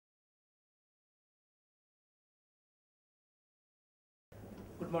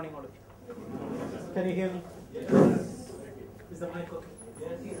Good morning, all of you. Can you hear me? Yes. Is the mic okay?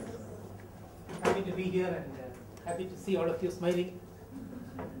 Yes. Happy to be here and happy to see all of you smiling.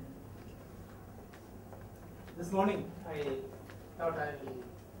 This morning, I thought I will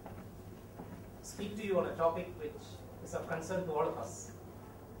speak to you on a topic which is of concern to all of us,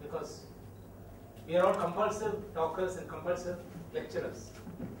 because we are all compulsive talkers and compulsive lecturers,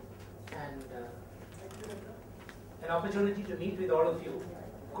 and an opportunity to meet with all of you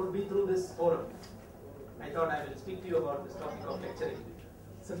could be through this forum. I thought I will speak to you about this topic of lecturing,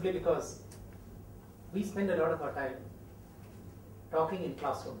 simply because we spend a lot of our time talking in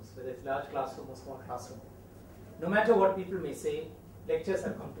classrooms, whether it's large classroom or small classroom. No matter what people may say, lectures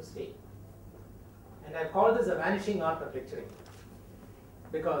have come to stay. And I've called this a vanishing art of lecturing,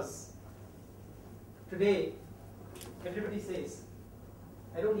 because today everybody says,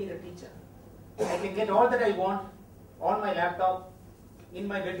 I don't need a teacher. I can get all that I want on my laptop, in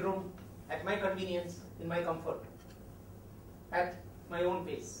my bedroom, at my convenience, in my comfort, at my own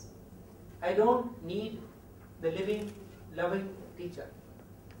pace. I don't need the living, loving teacher.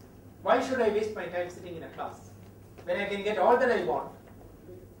 Why should I waste my time sitting in a class when I can get all that I want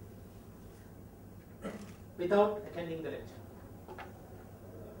without attending the lecture?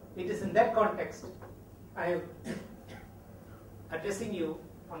 It is in that context I am addressing you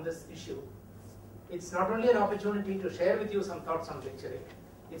on this issue. It's not only an opportunity to share with you some thoughts on lecturing,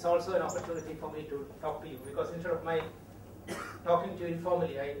 it's also an opportunity for me to talk to you, because instead of my talking to you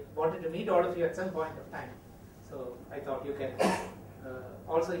informally, I wanted to meet all of you at some point of time. So I thought you can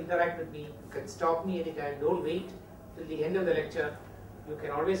also interact with me, you can stop me anytime, don't wait till the end of the lecture, you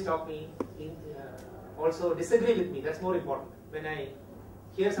can always stop me, also disagree with me, that's more important. When I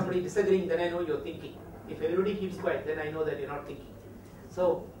hear somebody disagreeing, then I know you're thinking. If everybody keeps quiet, then I know that you're not thinking.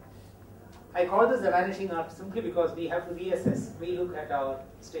 So I call this the vanishing art simply because we have to reassess, relook at our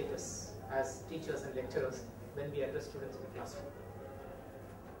status as teachers and lecturers when we address students in the classroom.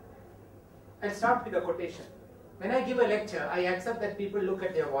 I'll start with a quotation. When I give a lecture, I accept that people look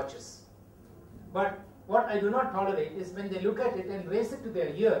at their watches. But what I do not tolerate is when they look at it and raise it to their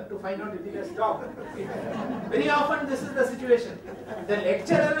ear to find out if it has stopped. Very often this is the situation. The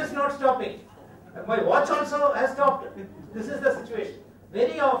lecturer is not stopping. My watch also has stopped. This is the situation.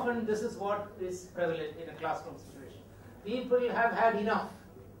 Very often this is what is prevalent in a classroom situation. People have had enough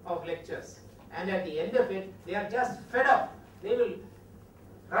of lectures, and at the end of it, they are just fed up. They will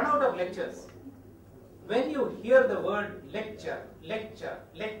run out of lectures. When you hear the word lecture, lecture,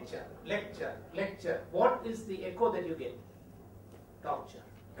 lecture, lecture, lecture, what is the echo that you get? Torture,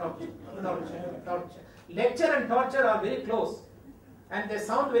 torture, torture, torture. Lecture and torture are very close, and they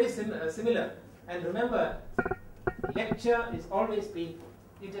sound very similar. And remember, lecture is always painful.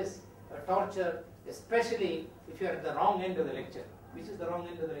 It is a torture, especially if you are at the wrong end of the lecture. Which is the wrong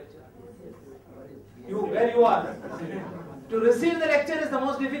end of the lecture? Where you are. To receive the lecture is the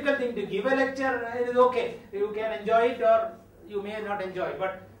most difficult thing. To give a lecture, it is okay. You can enjoy it or you may not enjoy.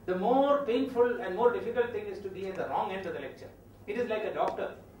 But the more painful and more difficult thing is to be at the wrong end of the lecture. It is like a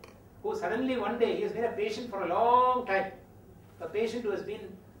doctor who suddenly one day, he has been a patient for a long time. A patient who has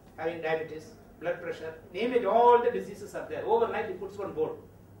been having diabetes, blood pressure, name it, all the diseases are there. Overnight he puts one board.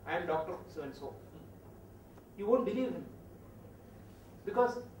 I am doctor so and so. You won't believe him,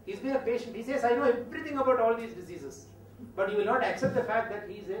 because he's been a patient. He says, I know everything about all these diseases, but you will not accept the fact that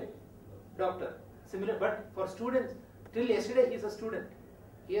he is a doctor. Similar, but for students, till yesterday he is a student.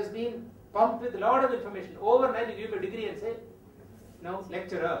 He has been pumped with a lot of information. Overnight you give him a degree and say, now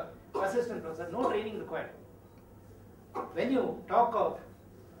lecturer, assistant professor, no training required. When you talk of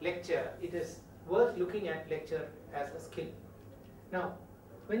lecture, it is worth looking at lecture as a skill. Now,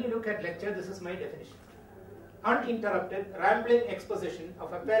 when you look at lecture, this is my definition. Uninterrupted, rambling exposition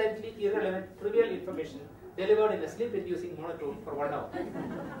of apparently irrelevant, trivial information delivered in a sleep-inducing monotone for 1 hour.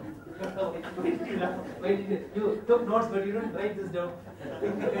 Why did you took notes, but you didn't write this down.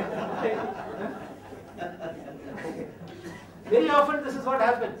 Very often this is what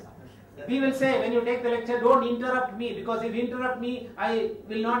happens. We will say, when you take the lecture, don't interrupt me, because if you interrupt me, I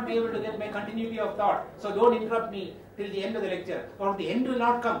will not be able to get my continuity of thought. So don't interrupt me till the end of the lecture. Or the end will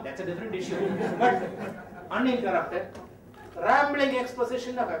not come, that's a different issue. But uninterrupted, rambling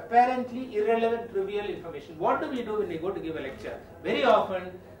exposition of apparently irrelevant, trivial information. What do we do when we go to give a lecture? Very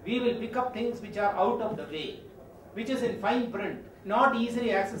often, we will pick up things which are out of the way, which is in fine print, not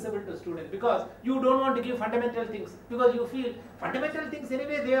easily accessible to students, because you don't want to give fundamental things, because you feel fundamental things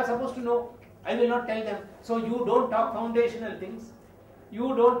anyway they are supposed to know. I will not tell them. So you don't talk foundational things.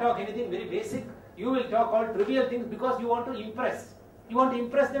 You don't talk anything very basic. You will talk all trivial things because you want to impress. You want to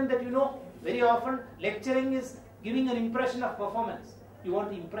impress them that you know. Very often lecturing is giving an impression of performance. You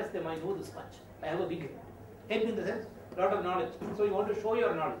want to impress them, I know this much. I have a big head. Head in the sense, a lot of knowledge. So you want to show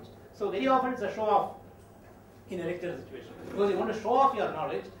your knowledge. So very often it's a show off in a lecture situation. Because you want to show off your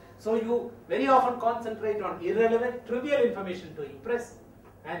knowledge. So you very often concentrate on irrelevant, trivial information to impress.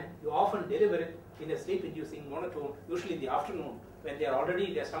 And you often deliver it in a sleep-inducing monotone, usually in the afternoon, when they are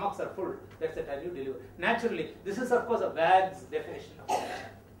already, their stomachs are full. That's the time you deliver. Naturally, this is of course a Wag's definition of lecture.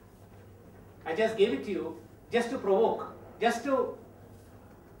 I just gave it to you just to provoke, just to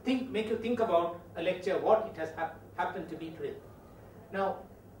make you think about a lecture, what it has happened to be today. Now,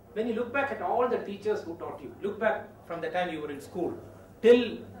 when you look back at all the teachers who taught you, look back from the time you were in school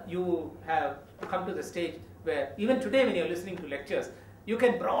till you have come to the stage where even today when you're listening to lectures, you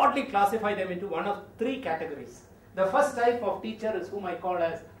can broadly classify them into one of three categories. The first type of teacher is whom I call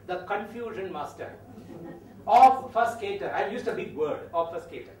as the confusion master, obfuscator. I've used a big word,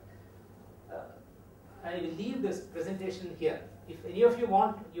 obfuscator. I will leave this presentation here. If any of you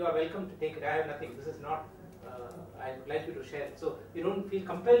want, you are welcome to take it. I have nothing. This is not, I would like you to share it. So you don't feel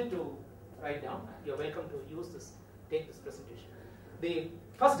compelled to write down. You're welcome to use this, take this presentation. The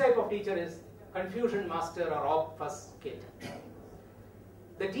first type of teacher is confusion master or obfuscator.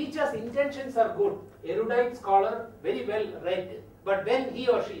 The teacher's intentions are good, erudite scholar, very well read, but when he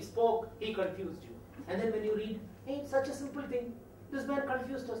or she spoke, he confused you. And then when you read, hey, it's such a simple thing, this man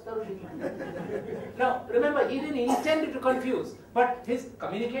confused us thoroughly. Now, remember, he didn't intend to confuse, but his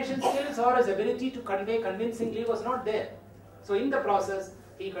communication skills or his ability to convey convincingly was not there. So in the process,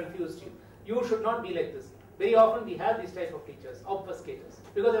 he confused you. You should not be like this. Very often we have these type of teachers, obfuscators,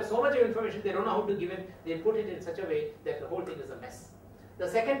 because there's so much of information, they don't know how to give it, they put it in such a way that the whole thing is a mess. The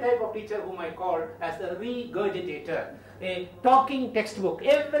second type of teacher whom I call as the regurgitator, a talking textbook.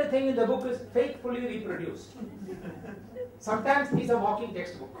 Everything in the book is faithfully reproduced. Sometimes he's a walking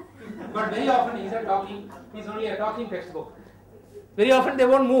textbook, but very often he's only a talking textbook. Very often they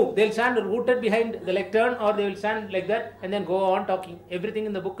won't move. They'll stand rooted behind the lectern or they will stand like that and then go on talking. Everything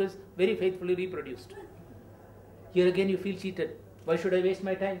in the book is very faithfully reproduced. Here again you feel cheated. Why should I waste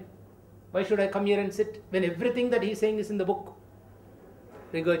my time? Why should I come here and sit when everything that he's saying is in the book?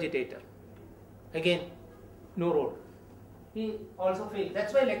 Regurgitator. Again, no role. He also failed.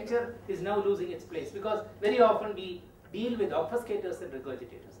 That's why lecture is now losing its place, because very often we deal with obfuscators and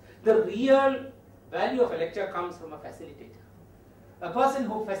regurgitators. The real value of a lecture comes from a facilitator. A person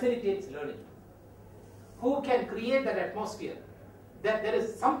who facilitates learning, who can create that atmosphere, that there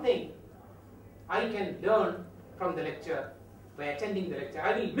is something I can learn from the lecture by attending the lecture.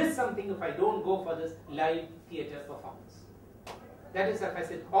 I will miss something if I don't go for this live theatre performance. That is a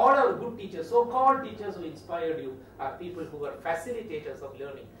facilitator. All our good teachers, so-called teachers who inspired you, are people who were facilitators of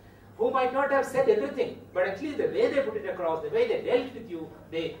learning, who might not have said everything, but actually the way they put it across, the way they dealt with you,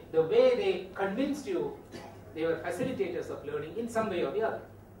 the way they convinced you, they were facilitators of learning in some way or the other.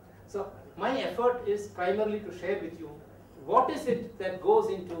 So my effort is primarily to share with you what is it that goes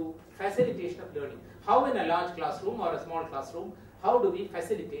into facilitation of learning. How in a large classroom or a small classroom, how do we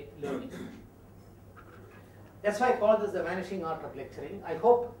facilitate learning? That's why I call this the vanishing art of lecturing. I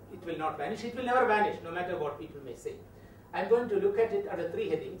hope it will not vanish. It will never vanish, no matter what people may say. I'm going to look at it under three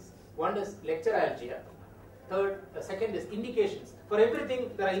headings. One is lecturalgia. Second is indications. For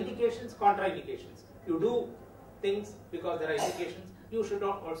everything, there are indications, contraindications. You do things because there are indications. You should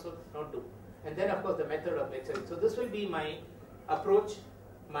also not do. And then, of course, the method of lecturing. So this will be my approach.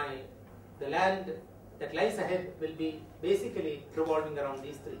 The land that lies ahead will be basically revolving around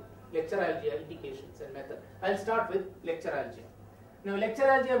these three: lecturalgia, indications, and method. I'll start with lecturalgia. Now,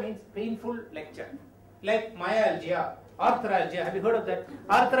 lecturalgia means painful lecture. Like myalgia, arthralgia. Have you heard of that?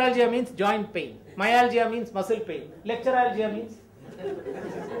 Arthralgia means joint pain. Myalgia means muscle pain. Lecturalgia means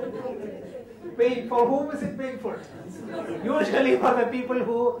pain. For whom is it painful? Usually for the people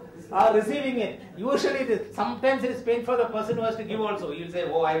who are receiving it. Usually, sometimes it is pain for the person who has to give also. You'll say,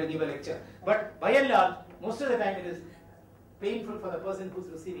 oh, I will give a lecture. But by and large, most of the time it is painful for the person who's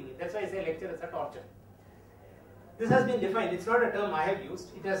receiving it. That's why I say lecture is a torture. This has been defined. It's not a term I have used.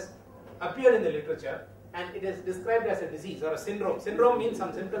 It has appeared in the literature and it is described as a disease or a syndrome. Syndrome means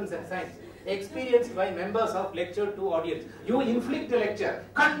some symptoms and signs experienced by members of lecture to audience. You inflict a lecture,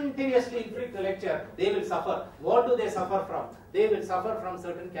 continuously inflict a lecture, they will suffer. What do they suffer from? They will suffer from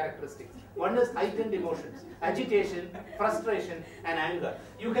certain characteristics. One is heightened emotions, agitation, frustration, and anger.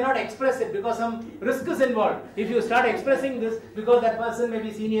 You cannot express it because some risk is involved. If you start expressing this because that person may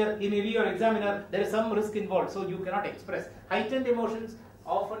be senior, he may be your examiner, there is some risk involved, so you cannot express. Heightened emotions,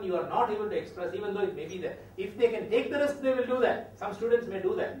 often you are not able to express even though it may be there. If they can take the risk, they will do that. Some students may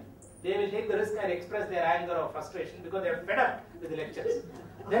do that. They will take the risk and express their anger or frustration because they are fed up with the lectures.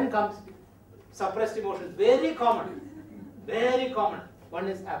 Then comes suppressed emotions, very common, One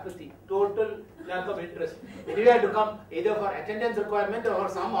is apathy, total lack of interest. If you have to come either for attendance requirement or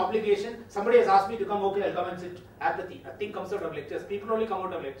some obligation, somebody has asked me to come, okay, I'll come and sit. Apathy, nothing comes out of lectures. People only come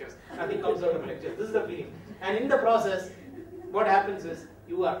out of lectures. Nothing comes out of lectures. This is the feeling. And in the process, what happens is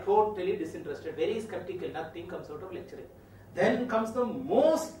you are totally disinterested, very skeptical, nothing comes out of lecturing. Then comes the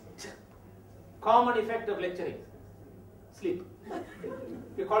most common effect of lecturing, sleep.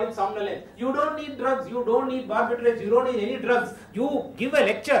 We call it somnolence. You don't need drugs, you don't need barbiturates, you don't need any drugs. You give a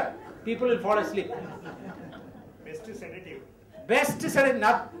lecture, people will fall asleep. Best sedative. Best sedative,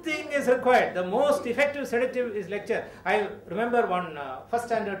 nothing is required. The most effective sedative is lecture. I remember one first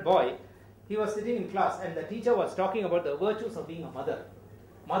standard boy, he was sitting in class and the teacher was talking about the virtues of being a mother.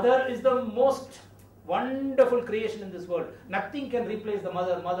 Mother is the most wonderful creation in this world. Nothing can replace the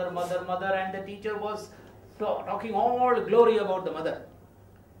mother, and the teacher was talking all glory about the mother.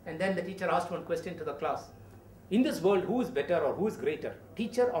 And then the teacher asked one question to the class. In this world, who is better or who is greater,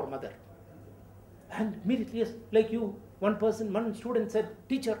 teacher or mother? And immediately, yes, like you, one student said,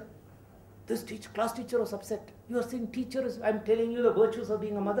 teacher. This class teacher was upset. You are saying teacher is, I'm telling you the virtues of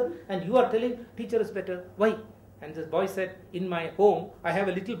being a mother, and you are telling teacher is better. Why? And this boy said, in my home, I have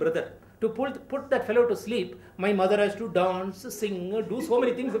a little brother. To put that fellow to sleep, my mother has to dance, sing, do so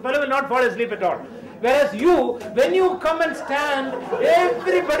many things. The fellow will not fall asleep at all. Whereas you, when you come and stand,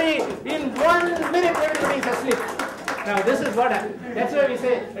 everybody, in 1 minute, everybody is asleep. Now this is what happens. That's why we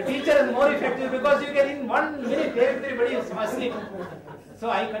say a teacher is more effective because you get in 1 minute, everybody is asleep. So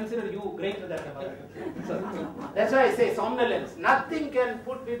I consider you greater than the mother. So that's why I say somnolence. Nothing can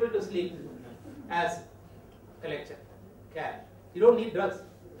put people to sleep as a lecture can. You don't need drugs.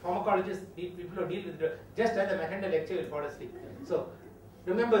 Pharmacologists, people who deal with drugs, just as a attend a lecture will fall asleep. So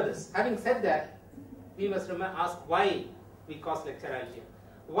remember this. Having said that, we must ask why we cause lecturalgia.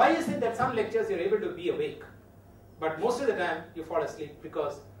 Why is it that some lectures you're able to be awake, but most of the time you fall asleep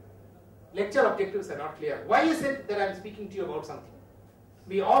because lecture objectives are not clear? Why is it that I'm speaking to you about something?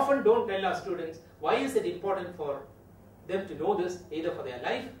 We often don't tell our students why is it important for them to know this, either for their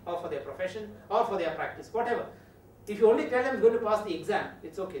life or for their profession or for their practice, whatever. If you only tell them you're going to pass the exam,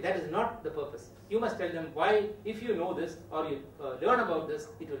 it's okay. That is not the purpose. You must tell them why, if you know this or you learn about this,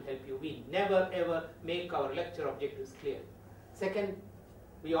 it will help you. We never ever make our lecture objectives clear. Second,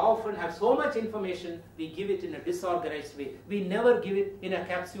 we often have so much information, we give it in a disorganized way. We never give it in a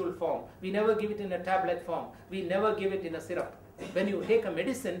capsule form. We never give it in a tablet form. We never give it in a syrup. When you take a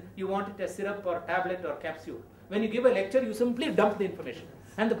medicine, you want it as syrup or tablet or capsule. When you give a lecture, you simply dump the information.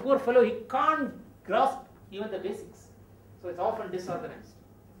 And the poor fellow, he can't grasp even the basics. So it's often disorganized.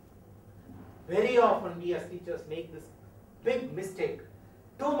 Very often we as teachers make this big mistake.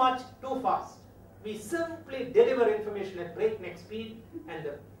 Too much, too fast. We simply deliver information at breakneck speed and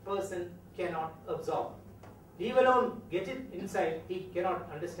the person cannot absorb. Leave alone, get it inside, he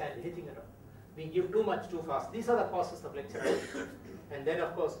cannot understand anything at all. We give too much too fast. These are the causes of lecture. And then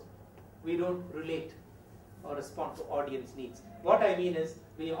of course, we don't relate or respond to audience needs. What I mean is,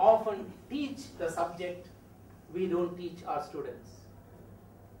 we often teach the subject, we don't teach our students.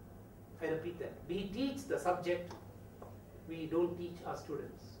 I repeat that. We teach the subject, we don't teach our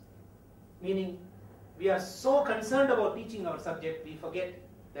students. Meaning, we are so concerned about teaching our subject, we forget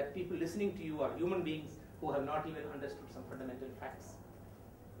that people listening to you are human beings who have not even understood some fundamental facts.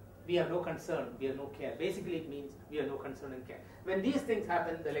 We have no concern, we have no care. Basically it means we have no concern and care. When these things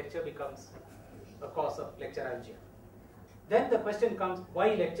happen, the lecture becomes a cause of lecturalgia. Then the question comes,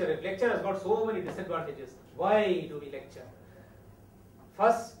 why lecture? If lecture has got so many disadvantages, why do we lecture?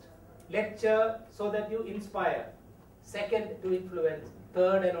 First, lecture so that you inspire. Second, to influence.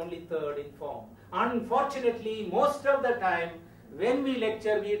 Third and only third, inform. Unfortunately, most of the time, when we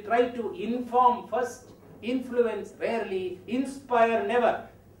lecture, we try to inform first, influence rarely, inspire never.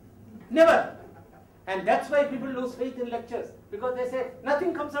 Never. And that's why people lose faith in lectures. Because they say,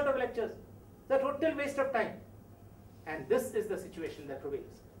 nothing comes out of lectures. It's a total waste of time. And this is the situation that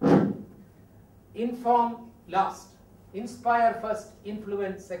prevails. Inform last. Inspire first,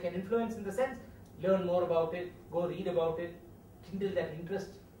 influence second. Influence in the sense, learn more about it, go read about it, kindle that interest,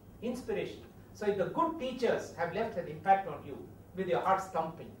 inspiration. So if the good teachers have left an impact on you with your hearts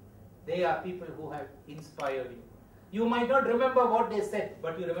thumping, they are people who have inspired you. You might not remember what they said,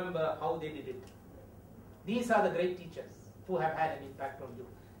 but you remember how they did it. These are the great teachers who have had an impact on you.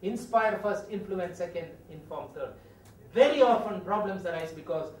 Inspire first, influence second, inform third. Very often problems arise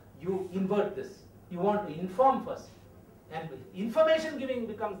because you invert this. You want to inform first. And if information giving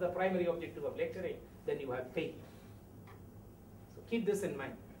becomes the primary objective of lecturing, then you have faith. So keep this in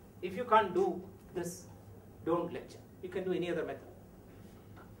mind. If you can't do this, don't lecture. You can do any other method.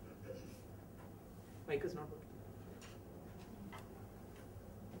 Mic is not working.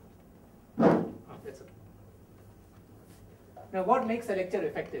 Now, what makes a lecture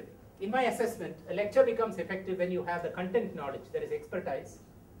effective? In my assessment, a lecture becomes effective when you have the content knowledge, there is expertise.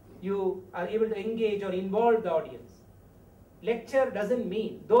 You are able to engage or involve the audience. Lecture doesn't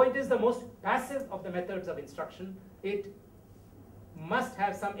mean, though it is the most passive of the methods of instruction, it must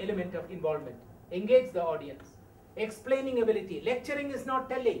have some element of involvement. Engage the audience. Explaining ability. Lecturing is not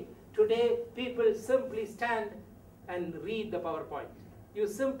telling. Today, people simply stand and read the PowerPoint. You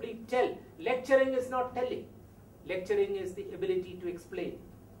simply tell. Lecturing is not telling. Lecturing is the ability to explain.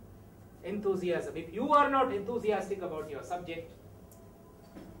 Enthusiasm. If you are not enthusiastic about your subject,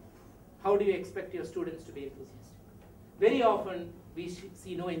 how do you expect your students to be enthusiastic? Very often, we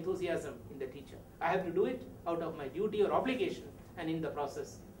see no enthusiasm in the teacher. I have to do it out of my duty or obligation, and in the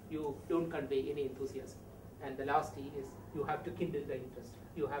process, you don't convey any enthusiasm. And the last E is you have to kindle the interest.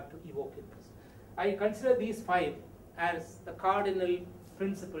 You have to evoke interest. I consider these 5 as the cardinal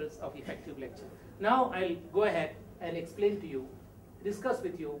principles of effective lecture. Now I'll go ahead and explain to you, discuss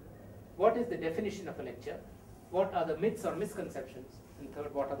with you, what is the definition of a lecture, what are the myths or misconceptions, and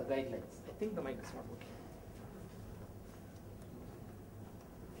third, what are the guidelines. I think the mic is not working.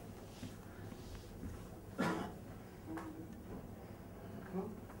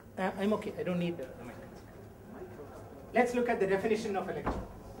 I'm okay, I don't need the mic. Let's look at the definition of a lecture.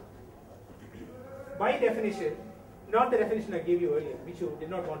 By definition, not the definition I gave you earlier, which you did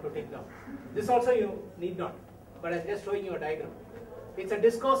not want to take down. This also you need not, but I'm just showing you a diagram. It's a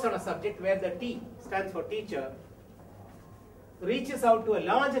discourse on a subject where the T stands for teacher, reaches out to a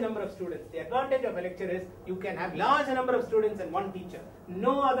large number of students. The advantage of a lecture is you can have large number of students and one teacher.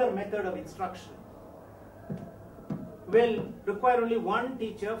 No other method of instruction will require only one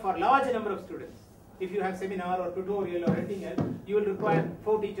teacher for large number of students. If you have seminar or tutorial or anything else, you will require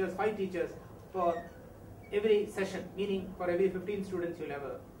 4 teachers, 5 teachers for every session, meaning for every 15 students you'll have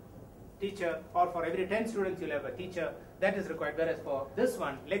a teacher, or for every 10 students you'll have a teacher. That is required. Whereas for this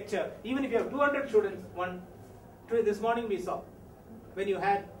one, lecture, even if you have 200 students, this morning we saw, when you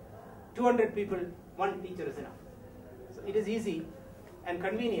had 200 people, one teacher is enough. So it is easy and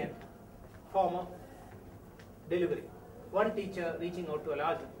convenient form of delivery. One teacher reaching out to a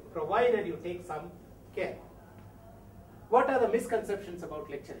large, provided you take some care. What are the misconceptions about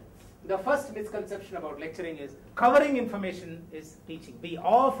lecturing? The first misconception about lecturing is covering information is teaching. We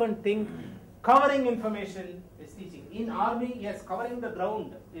often think covering information is teaching. In army, yes, covering the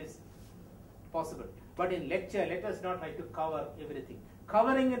ground is possible. But in lecture, let us not try to cover everything.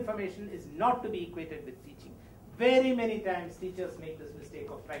 Covering information is not to be equated with teaching. Very many times teachers make this mistake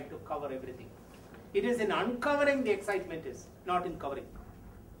of trying to cover everything. It is in uncovering the excitement is, not in covering.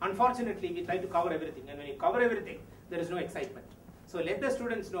 Unfortunately, we try to cover everything, and when you cover everything, there is no excitement. So let the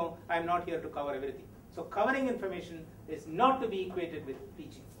students know, I am not here to cover everything. So covering information is not to be equated with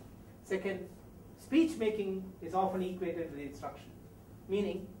teaching. Second, speech making is often equated with instruction.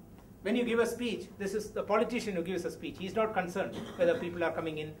 Meaning, when you give a speech, this is the politician who gives a speech. He is not concerned whether people are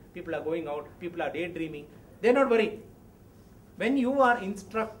coming in, people are going out, people are daydreaming. They are not worried. When you are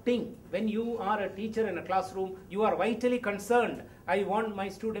instructing, when you are a teacher in a classroom, you are vitally concerned. I want my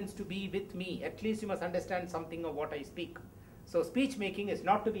students to be with me. At least you must understand something of what I speak. So speech making is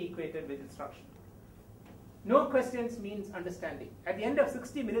not to be equated with instruction. No questions means understanding. At the end of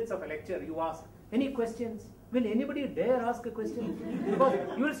 60 minutes of a lecture, you ask, any questions? Will anybody dare ask a question? Because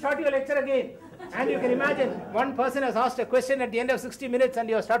you will start your lecture again. And you can imagine, one person has asked a question at the end of 60 minutes and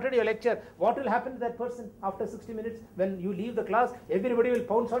you have started your lecture. What will happen to that person after 60 minutes? When you leave the class, everybody will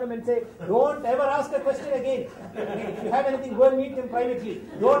pounce on him and say, don't ever ask a question again. If you have anything, go and meet him privately.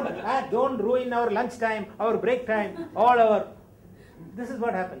 Don't ruin our lunch time, our break time, this is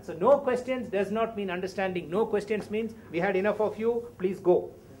what happens. So no questions does not mean understanding. No questions means we had enough of you, please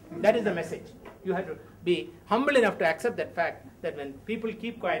go. That is the message. You have to be humble enough to accept that fact that when people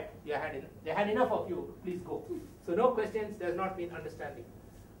keep quiet, they had enough of you, please go. So no questions does not mean understanding.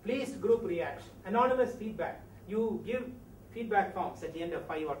 Pleased group reaction. Anonymous feedback. You give feedback forms at the end of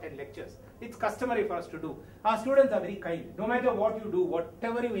 5 or 10 lectures. It's customary for us to do. Our students are very kind. No matter what you do,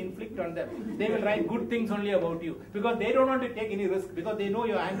 whatever you inflict on them, they will write good things only about you. Because they don't want to take any risk. Because they know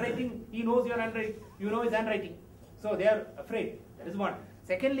your handwriting. He knows your handwriting. You know his handwriting. So they are afraid. That is one.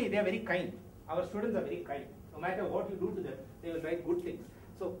 Secondly, they are very kind. Our students are very kind. No matter what you do to them, they will write good things.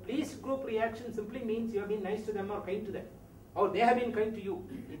 So pleased group reaction simply means you have been nice to them or kind to them. Or they have been kind to you.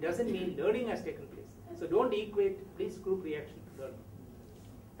 It doesn't mean learning has taken place. So don't equate pleased group reaction to learning.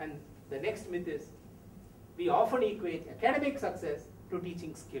 And the next myth is, we often equate academic success to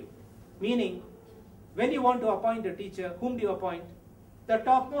teaching skill. Meaning, when you want to appoint a teacher, whom do you appoint? The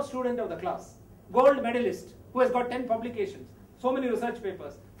topmost student of the class. Gold medalist, who has got 10 publications, so many research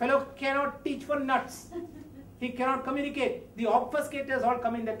papers. Fellow cannot teach for nuts. He cannot communicate. The obfuscators all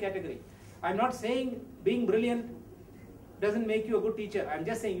come in that category. I'm not saying being brilliant doesn't make you a good teacher. I'm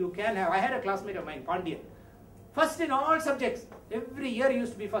just saying you can have. I had a classmate of mine, Pandian. First in all subjects. Every year he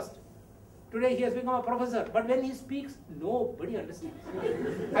used to be first. Today he has become a professor. But when he speaks, nobody understands.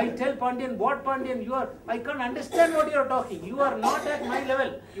 I tell Pandian, what Pandian, you are, I can't understand what you are talking. You are not at my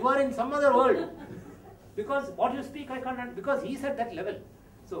level. You are in some other world. Because what you speak, I can't understand. Because he's at that level.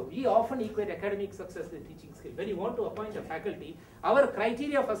 So we often equate academic success with teaching skill. When you want to appoint a faculty, our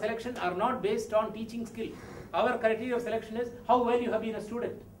criteria for selection are not based on teaching skill. Our criteria of selection is how well you have been a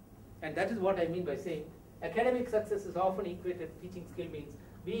student. And that is what I mean by saying academic success is often equated to teaching skill. Means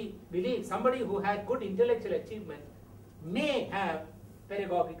we believe somebody who had good intellectual achievement may have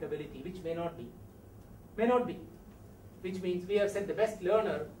pedagogic ability, which may not be. May not be. Which means we have said the best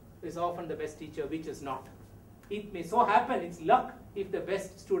learner is often the best teacher, which is not. It may so happen, it's luck, if the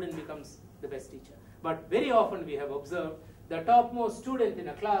best student becomes the best teacher. But very often we have observed the topmost student in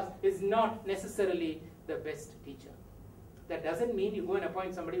a class is not necessarily the best teacher. That doesn't mean you go and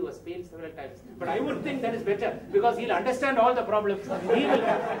appoint somebody who has failed several times. But I would think that is better because he'll understand all the problems. He will.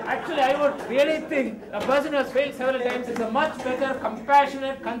 Actually, I would really think a person who has failed several times is a much better,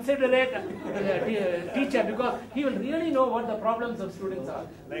 compassionate, considerate teacher because he will really know what the problems of students are.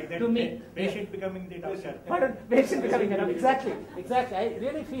 Like that, to me, patient becoming the doctor. Pardon, patient becoming enough. Exactly, exactly. I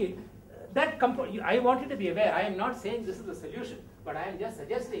really feel that I want you to be aware. I am not saying this is the solution, but I am just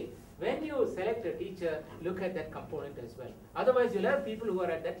suggesting when you select a teacher, look at that component as well. Otherwise, you'll have people who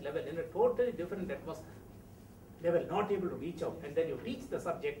are at that level in a totally different atmosphere. They will not able to reach out, and then you teach the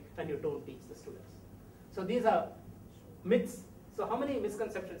subject and you don't teach the students. So these are myths. So how many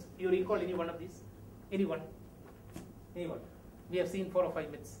misconceptions? Do you recall any one of these? Anyone? Anyone? We have seen 4 or 5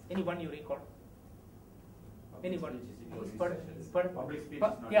 myths. Anyone you recall? Anyone? Public speaking is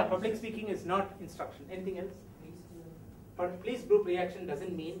not yeah, public speaking is not instruction. Anything else? But please group reaction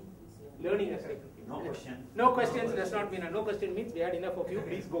doesn't mean learning has taken place. No question. No questions does not mean no question means we had enough of you.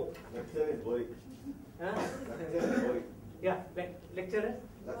 Please go. Lecture is boring. Huh? Lecture is boring. Yeah, lecturer.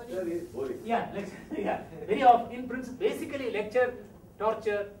 Lecture is boring. Yeah, lecture. Yeah, very often in principle, basically lecture,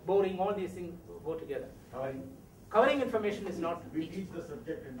 torture, boring, all these things go together. Covering information is not. We teach the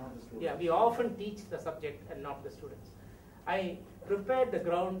subject and not the student. Yeah, we often teach the subject and not the students. I prepared the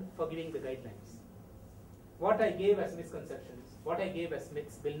ground for giving the guidelines. What I gave as misconceptions, what I gave as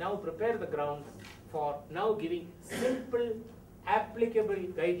myths will now prepare the ground for now giving simple, applicable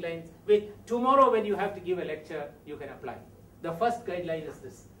guidelines which tomorrow when you have to give a lecture, you can apply. The first guideline is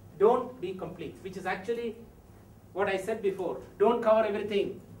this: don't be complete, which is actually what I said before. Don't cover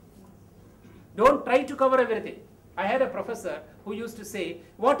everything. Don't try to cover everything. I had a professor who used to say,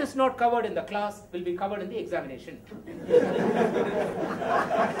 what is not covered in the class will be covered in the examination.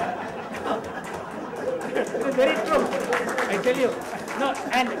 It is very true, I tell you. No,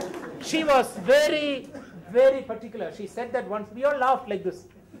 and she was very, very particular. She said that once, we all laughed like this.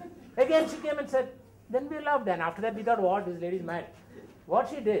 Again she came and said, then we laughed, and after that we thought, what, this lady is mad. What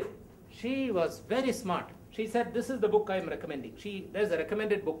she did, she was very smart. She said, this is the book I am recommending. There's a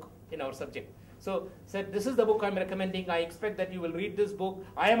recommended book in our subject. So said, this is the book I am recommending. I expect that you will read this book.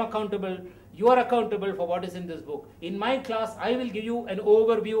 I am accountable. You are accountable for what is in this book. In my class, I will give you an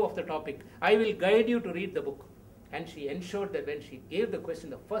overview of the topic. I will guide you to read the book. And she ensured that when she gave the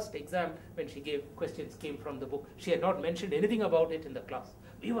question, the first exam, when she gave questions came from the book. She had not mentioned anything about it in the class.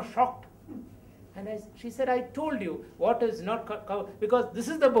 We were shocked. And she said, I told you what is not covered, because this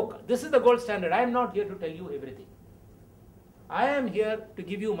is the book. This is the gold standard. I am not here to tell you everything. I am here to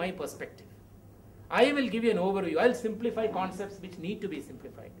give you my perspective. I will give you an overview. I will simplify concepts which need to be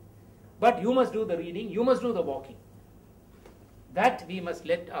simplified. But you must do the reading. You must do the walking. That we must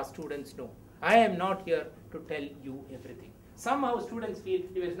let our students know. I am not here to tell you everything. Somehow students feel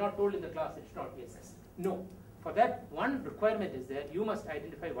if it is not told in the class, it should not be assessed. No. For that, one requirement is there. You must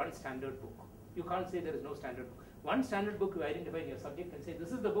identify one standard book. You can't say there is no standard book. One standard book you identify in your subject and say,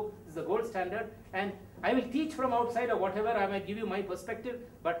 this is the book, this is the gold standard, and I will teach from outside or whatever, I might give you my perspective,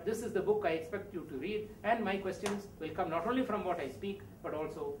 but this is the book I expect you to read, and my questions will come not only from what I speak, but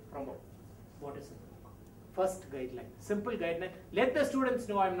also from what is in the book. First guideline, simple guideline. Let the students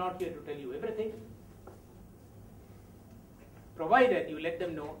know I am not here to tell you everything, provided you let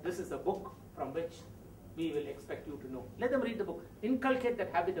them know this is the book from which we will expect you to know. Let them read the book. Inculcate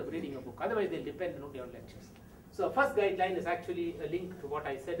that habit of reading a book. Otherwise, they'll depend only on lectures. So, first guideline is actually a link to what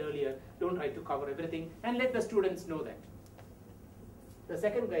I said earlier. Don't try to cover everything, and let the students know that. The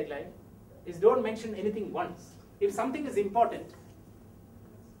second guideline is don't mention anything once. If something is important,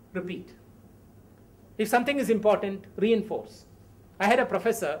 repeat. If something is important, reinforce. I had a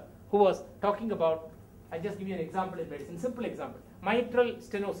professor who was talking about I just give you an example in medicine, simple example. Mitral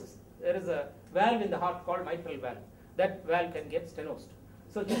stenosis. There is a valve in the heart called mitral valve. That valve can get stenosed.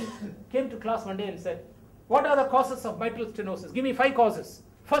 So he came to class one day and said, what are the causes of mitral stenosis? Give me 5 causes.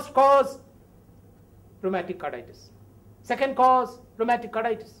 First cause, rheumatic carditis. Second cause, rheumatic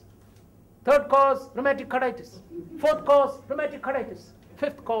carditis. Third cause, rheumatic carditis. Fourth cause, rheumatic carditis.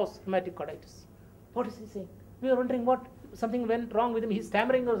 Fifth cause, rheumatic carditis. What is he saying? We are wondering what, something went wrong with him. He's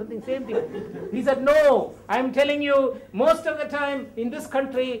stammering or something, same thing. He said, no, I'm telling you, most of the time in this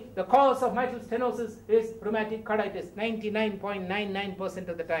country, the cause of mitral stenosis is rheumatic carditis, 99.99%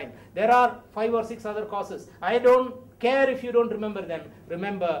 of the time. There are 5 or 6 other causes. I don't care if you don't remember them.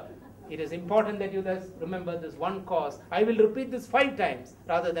 Remember, it is important that you guys remember this one cause. I will repeat this 5 times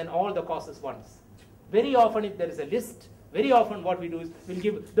rather than all the causes once. Very often if there is a list, very often what we do is we'll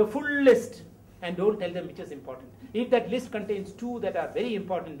give the full list and don't tell them which is important. If that list contains 2 that are very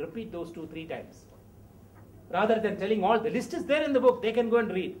important, repeat those 2 3 times. Rather than telling all, the list is there in the book, they can go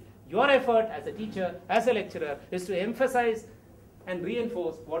and read. Your effort as a teacher, as a lecturer, is to emphasize and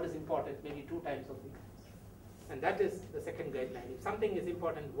reinforce what is important, maybe 2 times or 3 times. And that is the second guideline. If something is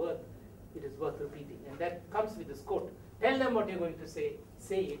important, it is worth repeating. And that comes with this quote. Tell them what you're going to say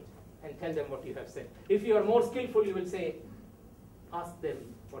it, and tell them what you have said. If you are more skillful, you will say, ask them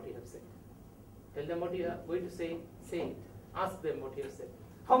what you have said. Tell them what you are going to say it. Ask them what you have said.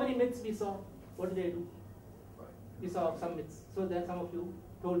 How many myths we saw? What did they do? We saw some myths. So then some of you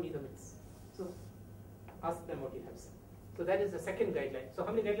told me the myths. So ask them what you have said. So that is the second guideline. So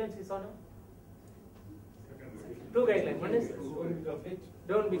how many guidelines we saw now? 2 guidelines. One is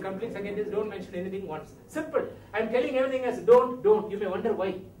don't be complete. Second is don't mention anything once. Simple. I am telling everything as don't. You may wonder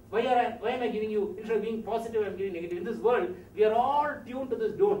why. Why am I giving you, instead of being positive, I am giving negative. In this world, we are all tuned to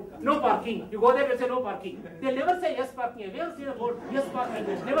this don't. No parking. You go there and say no parking. They'll never say yes parking. Have you ever seen a board? Yes parking.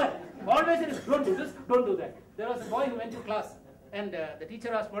 Never. Always it is don't do this, don't do that. There was a boy who went to class and the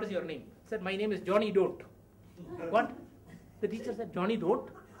teacher asked, what is your name? He said, my name is Johnny Don't. What? The teacher said, Johnny Don't?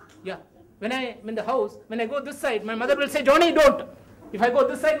 Yeah. When I am in the house, when I go this side, my mother will say, Johnny Don't. If I go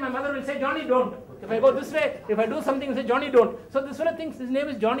this side, my mother will say, Johnny Don't. If I go this way, if I do something, say, Johnny Don't. So this fellow thinks his name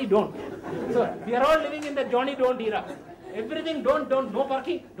is Johnny Don't. So we are all living in the Johnny Don't era. Everything don't, no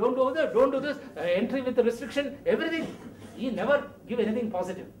parking, don't go there, don't do this, entry with the restriction, everything. He never give anything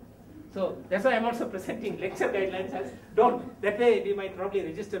positive. So that's why I'm also presenting lecture guidelines as don't. That way we might probably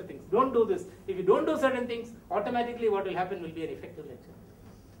register things. Don't do this. If you don't do certain things, automatically what will happen will be an effective lecture.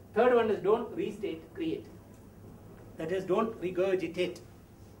 Third one is don't restate, create. That is, don't regurgitate.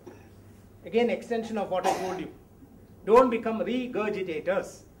 Again, extension of what I told you. Don't become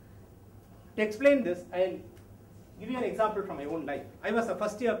regurgitators. To explain this, I'll give you an example from my own life. I was a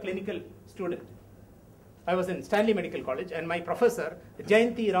first year clinical student. I was in Stanley Medical College and my professor,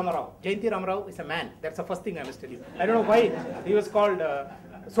 Jayanti Ramarao. Jayanti Ramarao is a man. That's the first thing I must tell you. I don't know why he was called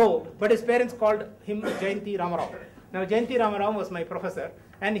but his parents called him Jayanti Ramarao. Now Jayanti Ramarao was my professor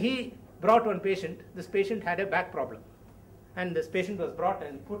and he brought one patient. This patient had a back problem. And this patient was brought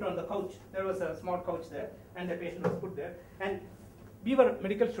and put on the couch. There was a small couch there and the patient was put there. And we were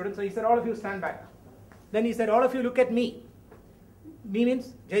medical students, so he said, all of you stand back. Then he said, all of you look at me. Me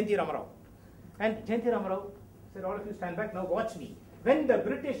means Jayanti Ramarao. And Jayanti Ramarao said, all of you stand back, now watch me. When the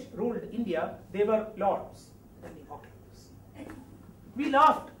British ruled India, they were lords. And he walked like this. We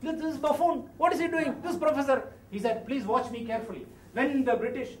laughed. This is buffoon. What is he doing? This professor. He said, please watch me carefully. When the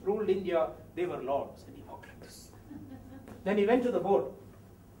British ruled India, they were lords. And he walked like this. Then he went to the board.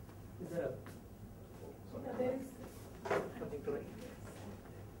 Is there something to write?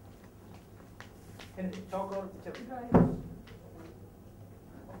 Anything, chalk or whichever.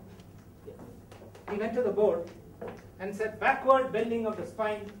 He went to the board and said, backward bending of the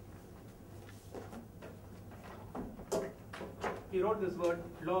spine. He wrote this word,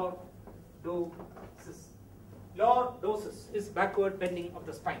 lordosis. Lordosis is backward bending of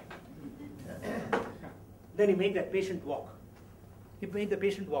the spine. Then he made that patient walk. He made the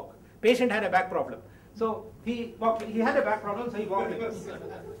patient walk. Patient had a back problem. So he walked. He had a back problem, so he walked.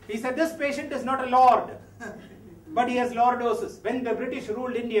 He said, this patient is not a lord, but he has lordosis. When the British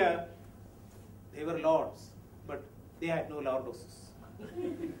ruled India, they were lords, but they had no lordosis.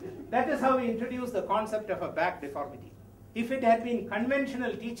 That is how we introduced the concept of a back deformity. If it had been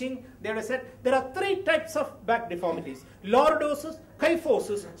conventional teaching, they would have said there are 3 types of back deformities: lordosis,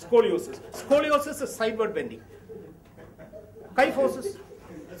 kyphosis, scoliosis. Scoliosis is sideward bending. Kyphosis,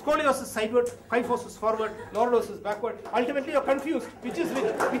 scoliosis sideward, kyphosis forward, lordosis backward. Ultimately, you're confused. Which is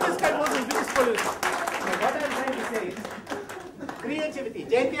kyphosis, which is scoliosis? Now, what I'm trying to say is, Creativity.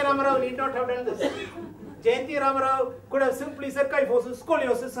 Jayanti Ramarao need not have done this. Jayanti Ramarao could have simply said kyphosis,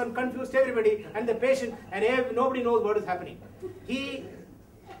 scoliosis, and confused everybody and the patient, and nobody knows what is happening. He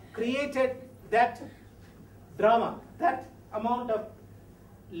created that drama, that amount of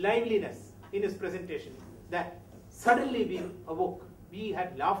liveliness in his presentation that suddenly we awoke. We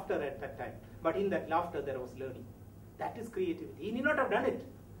had laughter at that time, but in that laughter there was learning. That is creativity. He need not have done it,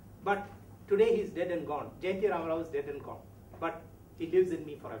 but today he is dead and gone. Jayanti Ramarao is dead and gone, but he lives in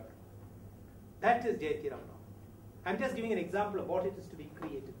me forever. That is Jayanti Ramarao. I'm just giving an example of what it is to be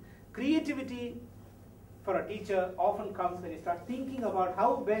creative. Creativity for a teacher often comes when you start thinking about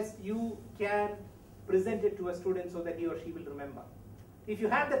how best you can present it to a student so that he or she will remember. If you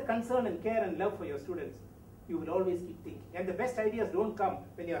have that concern and care and love for your students, you will always keep thinking. And the best ideas don't come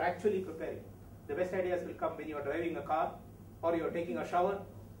when you're actually preparing. The best ideas will come when you're driving a car, or you're taking a shower,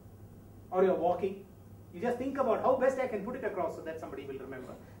 or you're walking. You just think about how best I can put it across so that somebody will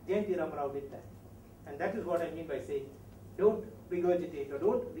remember. Jayanti Ramarao did that. And that is what I mean by saying, don't regurgitate or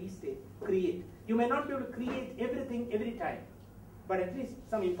don't restate, create. You may not be able to create everything every time, but at least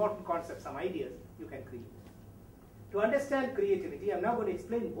some important concepts, some ideas, you can create. To understand creativity, I'm now going to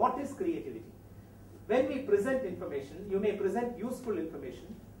explain what is creativity. When we present information, you may present useful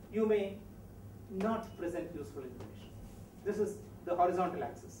information, you may not present useful information. This is the horizontal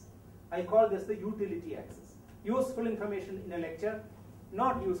axis. I call this the utility axis. Useful information in a lecture,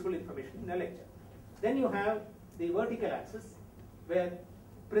 not useful information in a lecture. Then you have the vertical axis, where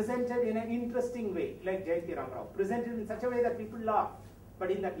presented in an interesting way, like Jayanti Ramarao, presented in such a way that people laugh,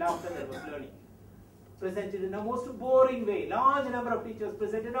 but in that laughter there was learning. Presented in a most boring way, large number of teachers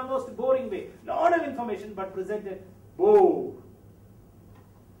presented in a most boring way, lot of information but presented bored.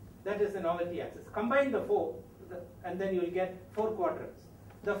 That is the novelty axis. Combine the four and then you will get 4 quadrants.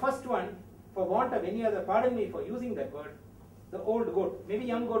 The first one, for want of any other, pardon me for using that word, the old goat, maybe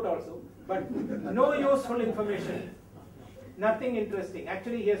young goat also, but no useful information, nothing interesting.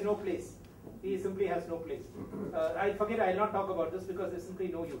 Actually, he has no place. He simply has no place. I forget, I will not talk about this because there is simply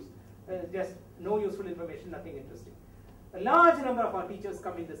no use. Just no useful information, nothing interesting. A large number of our teachers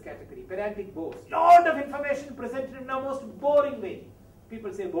come in this category, pedantic bores. Lot of information presented in a most boring way.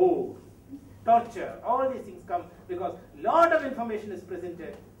 People say bore, torture, all these things come because lot of information is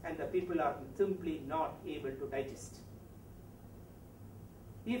presented and the people are simply not able to digest.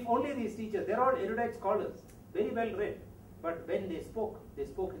 If only these teachers, they are all erudite scholars, very well read, but when they spoke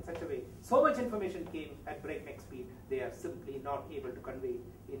in such a way, so much information came at breakneck speed, they are simply not able to convey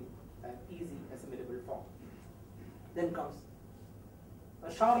in an easy, assimilable form. Then comes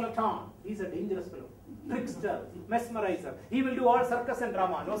a charlatan. He's a dangerous fellow. Trickster, mesmerizer. He will do all circus and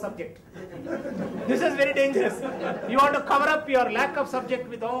drama, no subject. This is very dangerous. You want to cover up your lack of subject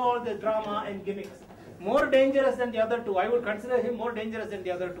with all the drama and gimmicks. More dangerous than the other two. I would consider him more dangerous than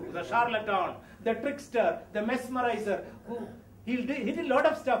the other two. The charlatan, the trickster, the mesmerizer. He did a lot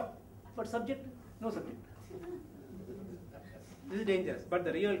of stuff, but subject, no subject. This is dangerous. But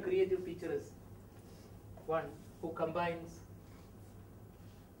the real creative teacher is one who combines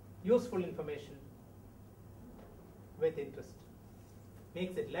useful information with interest,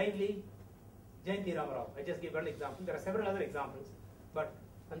 makes it lively. Jayanti Ramarao. I just gave one example. There are several other examples, but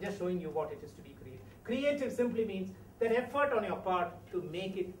I'm just showing you what it is to be creative. Creative simply means that effort on your part to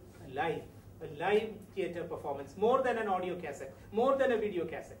make it live, a live theatre performance, more than an audio cassette, more than a video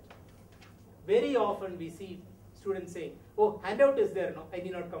cassette. Very often we see students saying, oh, handout is there, no, I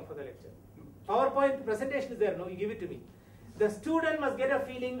need not come for the lecture. PowerPoint presentation is there, no, you give it to me. The student must get a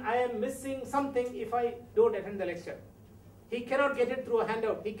feeling, I am missing something if I don't attend the lecture. He cannot get it through a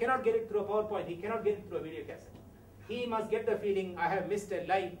handout, he cannot get it through a PowerPoint, he cannot get it through a video cassette. He must get the feeling, I have missed a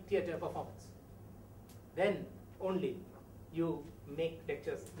live theatre performance. Then only you make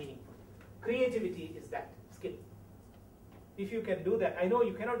lectures meaningful. Creativity is that skill. If you can do that, I know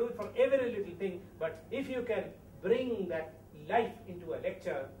you cannot do it for every little thing, but if you can bring that life into a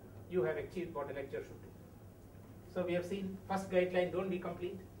lecture, you have achieved what a lecture should do. So we have seen, first guideline, don't be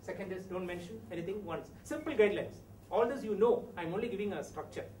complete. Second is, don't mention anything once. Simple guidelines. All this you know, I'm only giving a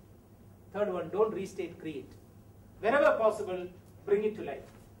structure. Third one, don't restate, create. Wherever possible, bring it to life.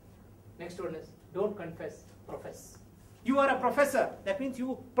 Next one is, don't confess, profess. You are a professor, that means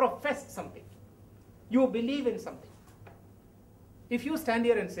you profess something. You believe in something. If you stand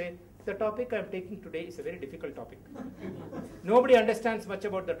here and say, the topic I'm taking today is a very difficult topic. Nobody understands much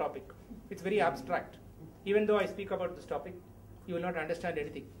about the topic. It's very abstract. Even though I speak about this topic, you will not understand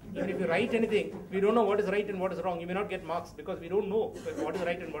anything. Even if you write anything, we don't know what is right and what is wrong. You may not get marks because we don't know what is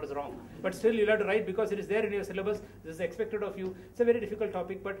right and what is wrong. But still you'll have to write because it is there in your syllabus. This is expected of you. It's a very difficult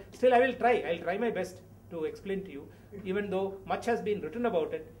topic, but still I will try. I'll try my best. to explain to you, even though much has been written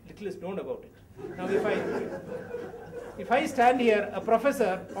about it, little is known about it. Now if I stand here, a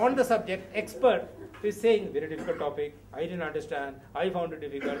professor on the subject, expert, is saying, very difficult topic, I didn't understand, I found it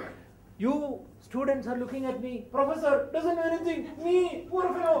difficult. You students are looking at me, professor doesn't know anything, me,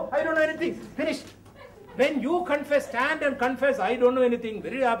 poor fellow, I don't know anything, finished. When you confess, stand and confess, I don't know anything,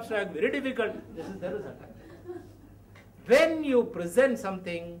 very abstract, very difficult, this is the result. When you present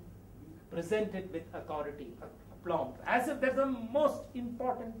something, present it with authority, aplomb, as if that's the most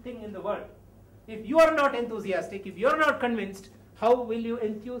important thing in the world. If you are not enthusiastic, if you are not convinced, how will you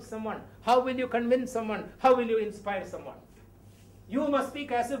enthuse someone? How will you convince someone? How will you inspire someone? You must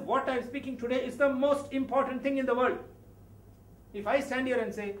speak as if what I am speaking today is the most important thing in the world. If I stand here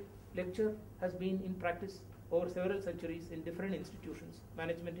and say, lecture has been in practice over several centuries in different institutions,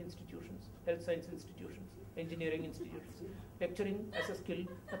 management institutions, health science institutions, engineering institutions, lecturing as a skill,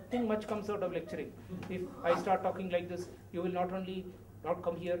 nothing much comes out of lecturing. If I start talking like this, you will not only not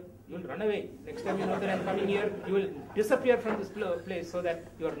come here, you will run away. Next time you know that I am coming here, you will disappear from this place so that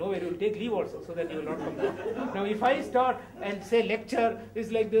you are nowhere. You will take leave also so that you will not come back. Now if I start and say lecture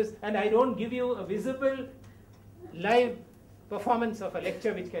is like this and I don't give you a visible live performance of a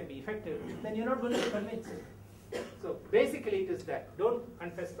lecture which can be effective, then you are not going to convince it. So basically it is that. Don't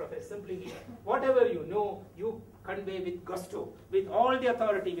confess, profess. Simply whatever you know, you convey with gusto, with all the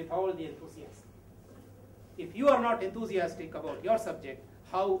authority, with all the enthusiasm. If you are not enthusiastic about your subject,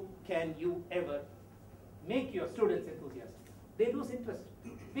 how can you ever make your students enthusiastic? They lose interest.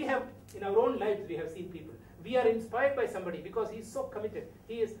 We have, in our own lives, we have seen people. We are inspired by somebody because he is so committed.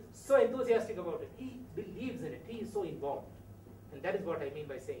 He is so enthusiastic about it. He believes in it. He is so involved. And that is what I mean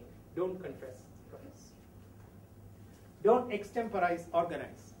by saying, don't confess, profess. Don't extemporize,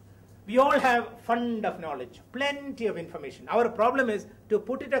 organize. We all have fund of knowledge, plenty of information. Our problem is to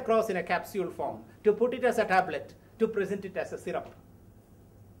put it across in a capsule form, to put it as a tablet, to present it as a syrup.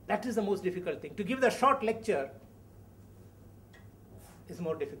 That is the most difficult thing. To give the short lecture is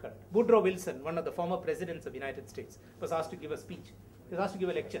more difficult. Woodrow Wilson, one of the former presidents of the United States, was asked to give a speech. He was asked to give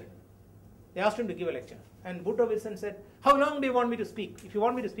a lecture. They asked him to give a lecture. And Woodrow Wilson said, how long do you want me to speak? If you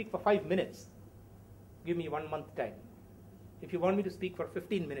want me to speak for 5 minutes, give me 1 month time. If you want me to speak for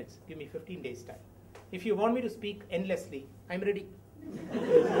 15 minutes, give me 15 days time. If you want me to speak endlessly, I'm ready.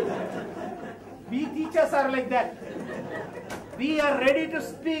 We teachers are like that. We are ready to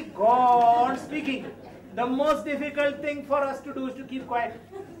speak, go on speaking. The most difficult thing for us to do is to keep quiet.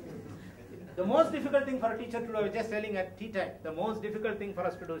 The most difficult thing for a teacher to do, I was just telling at tea time, the most difficult thing for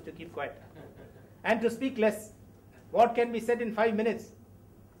us to do is to keep quiet. And to speak less. What can be said in 5 minutes?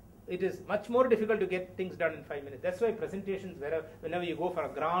 It is much more difficult to get things done in 5 minutes. That's why presentations, whenever you go for a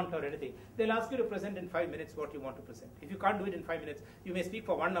grant or anything, they'll ask you to present in 5 minutes what you want to present. If you can't do it in 5 minutes, you may speak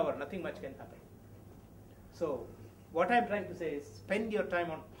for 1 hour, nothing much can happen. So, what I'm trying to say is, spend your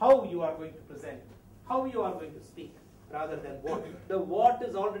time on how you are going to present, how you are going to speak, rather than what. The what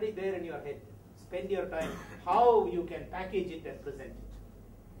is already there in your head. Spend your time how you can package it and present it.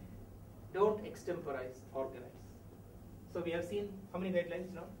 Don't extemporize, organize. So we have seen how many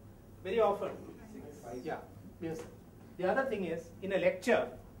guidelines now? Very often. Yeah. Yes. The other thing is, in a lecture,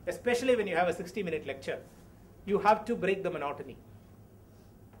 especially when you have a 60-minute lecture, you have to break the monotony.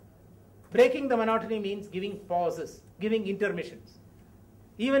 Breaking the monotony means giving pauses, giving intermissions.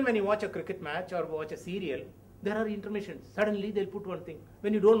 Even when you watch a cricket match or watch a serial, there are intermissions. Suddenly they'll put one thing.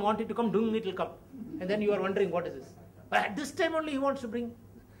 When you don't want it to come, doom, it will come. And then you are wondering, what is this? But at this time only he wants to bring.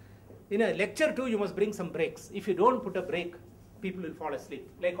 In a lecture too, you must bring some breaks. If you don't put a break, people will fall asleep.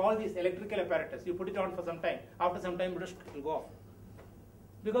 Like all these electrical apparatus, you put it on for some time. After some time, it will go off.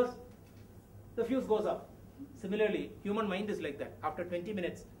 Because the fuse goes off. Similarly, human mind is like that. After 20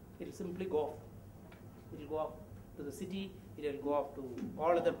 minutes, it will simply go off. It will go off to the city, it will go off to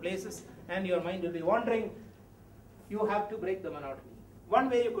all other places, and your mind will be wandering. You have to break the monotony. One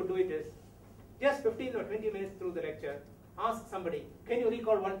way you could do it is, just 15 or 20 minutes through the lecture, ask somebody, can you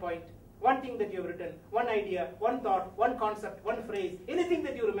recall one point, one thing that you have written, one idea, one thought, one concept, one phrase, anything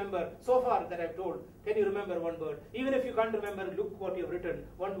that you remember so far that I have told, can you remember one word? Even if you can't remember, look what you have written,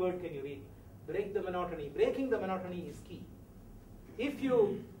 one word can you read? Break the monotony. Breaking the monotony is key. If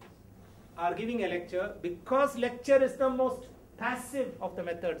you are giving a lecture, because lecture is the most passive of the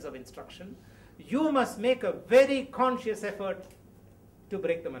methods of instruction, you must make a very conscious effort to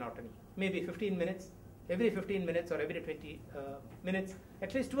break the monotony. Maybe 15 minutes, every 15 minutes or every 20 minutes,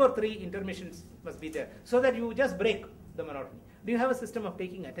 at least 2 or 3 intermissions must be there, so that you just break the monotony. Do you have a system of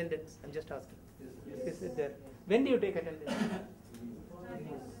taking attendance? I'm just asking. Yes. Is it there? When do you take attendance?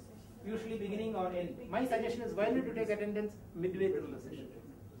 Usually beginning or end. My suggestion is, why not you take attendance midway through the session?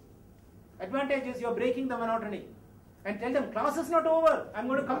 Advantage is you're breaking the monotony. And tell them, class is not over, I'm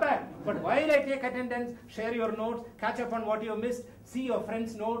going to come back. But while I take attendance, share your notes, catch up on what you missed, see your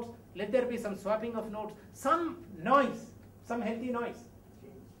friends' notes, let there be some swapping of notes, some noise, some healthy noise.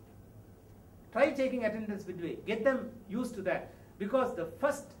 Try taking attendance midway. Get them used to that. Because the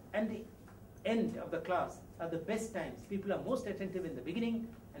first and the end of the class are the best times. People are most attentive in the beginning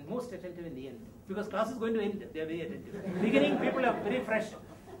and most attentive in the end. Because class is going to end, they are very attentive. Beginning, people are very fresh.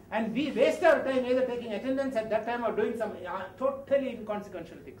 And we waste our time either taking attendance at that time or doing some totally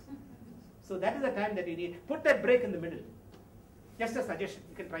inconsequential things. So that is the time that you need. Put that break in the middle. Just a suggestion.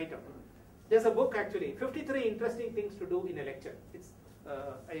 You can try it out. There's a book actually, 53 interesting things to do in a lecture. It's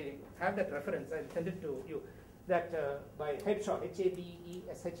I have that reference. I'll send it to you. That by Headshaw,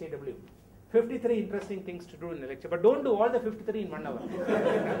 H-A-B-E-S-H-A-W. 53 interesting things to do in a lecture. But don't do all the 53 in 1 hour.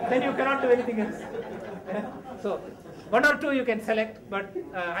 Then you cannot do anything else. So 1 or 2 you can select. But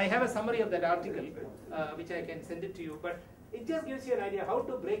I have a summary of that article, which I can send it to you. But it just gives you an idea how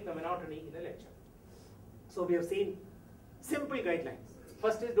to break the monotony in a lecture. So we have seen simple guidelines.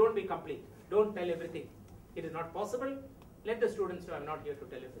 First is don't be complete. Don't tell everything. It is not possible. Let the students know I'm not here to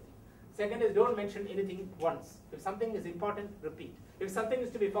tell everything. Second is don't mention anything once. If something is important, repeat. If something is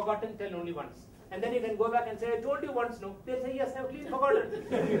to be forgotten, tell only once. And then you can go back and say, I told you once, no. They'll say, yes, I've clearly forgotten.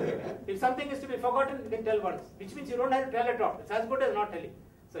 If something is to be forgotten, you can tell once. Which means you don't have to tell at all. It's as good as not telling.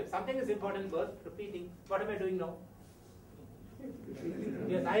 So if something is important, worth repeating. What am I doing now?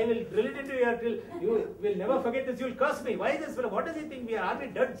 Yes, I will drill it into your drill. You will never forget this. You will curse me. Why is this fellow? What does he think? Are we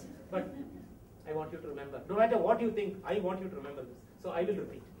duds? But I want you to remember. No matter what you think, I want you to remember this. So I will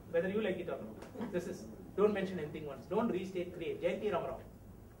repeat, whether you like it or not. This is, don't mention anything once. Don't restate, create. Jayanti Ramarao.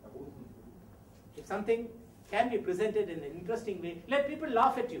 If something can be presented in an interesting way, let people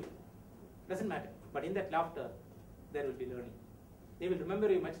laugh at you. Doesn't matter. But in that laughter, there will be learning. They will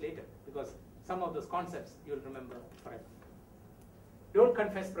remember you much later because some of those concepts you will remember forever. Don't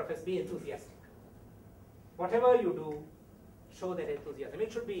confess, profess, be enthusiastic. Whatever you do, show that enthusiasm.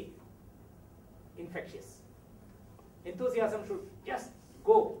 It should be infectious. Enthusiasm should just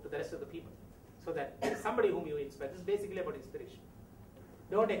go to the rest of the people so that there is somebody whom you inspire. This is basically about inspiration.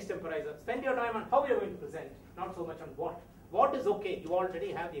 Don't extemporize. Spend your time on how you are going to present, not so much on what. What is okay, you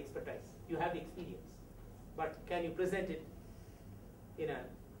already have the expertise, you have the experience. But can you present it in an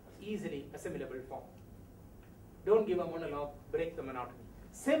easily assimilable form? Don't give a monologue, break the monotony.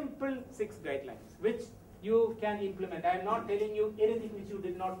 Simple 6 guidelines, which you can implement. I am not telling you anything which you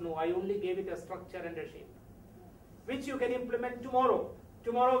did not know. I only gave it a structure and a shape, which you can implement tomorrow.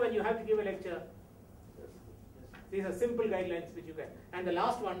 Tomorrow when you have to give a lecture, these are simple guidelines which you can. And the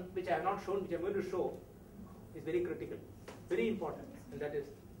last one, which I have not shown, which I am going to show, is very critical, very important, and that is,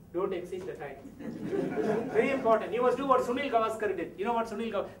 don't exceed the time. Very important. You must do what Sunil Gavaskar did. You know what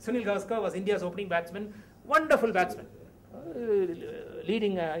Sunil Gavaskar was India's opening batsman, wonderful batsman,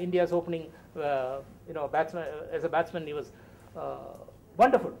 leading India's opening, batsman. As a batsman, he was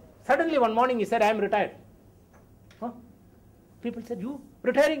wonderful. Suddenly one morning he said, I am retired. Huh? People said, you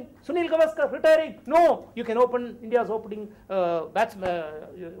retiring? Sunil Gavaskar retiring? No, you can open India's opening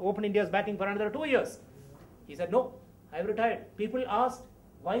open India's batting for another 2 years. He said, no, I have retired. People asked,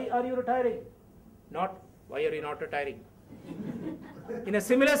 why are you retiring? Not, why are you not retiring? In a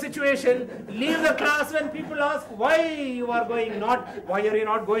similar situation, leave the class when people ask why you are going, not why are you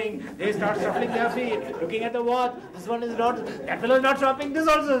not going. They start shuffling their feet, looking at the watch. This one is not, that fellow is not shopping, this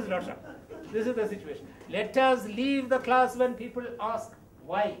also is not shopping. This is the situation. Let us leave the class when people ask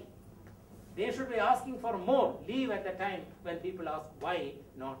why. They should be asking for more. Leave at the time when people ask why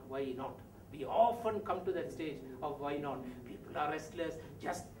not, why not. We often come to that stage of why not. People are restless.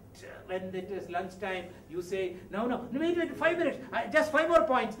 Just when it is lunchtime, you say, no, wait, 5 minutes, just 5 more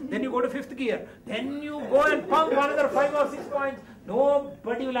points. Then you go to 5th gear. Then you go and pump another 5 or 6 points.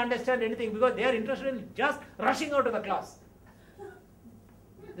 Nobody will understand anything because they are interested in just rushing out of the class.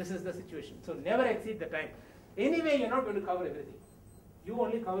 This is the situation. So never exceed the time. Anyway, you are not going to cover everything. You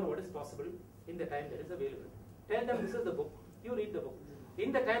only cover what is possible in the time that is available. Tell them this is the book. You read the book.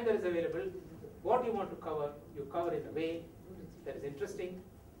 In the time that is available, what you want to cover, you cover in a way that is interesting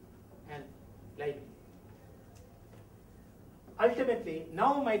and lively. Ultimately,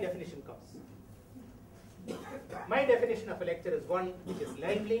 now my definition comes. My definition of a lecture is one which is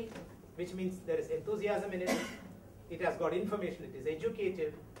lively, which means there is enthusiasm in it. It has got information, it is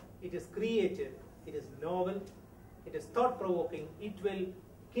educative, it is creative, it is novel, it is thought-provoking, it will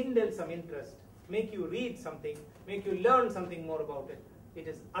kindle some interest, make you read something, make you learn something more about it. It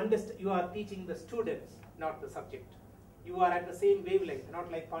is you are teaching the students, not the subject. You are at the same wavelength,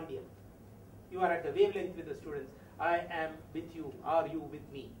 not like Pandian. You are at the wavelength with the students. I am with you, are you with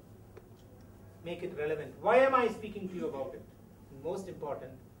me? make it relevant. Why am I speaking to you about it? Most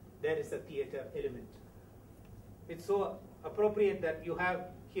important, there is a theatre element. It's so appropriate that you have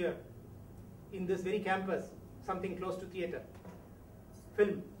here in this very campus something close to theatre,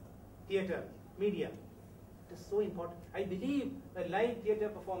 film, theatre, media. It is so important. I believe a live theatre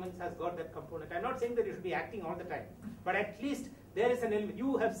performance has got that component. I'm not saying that you should be acting all the time, but at least there is an element.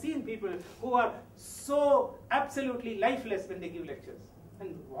 You have seen people who are so absolutely lifeless when they give lectures.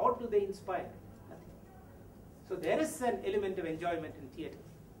 And what do they inspire? Nothing. So there is an element of enjoyment in theatre,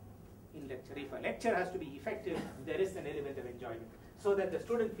 in lecture. If a lecture has to be effective, there is an element of enjoyment, so that the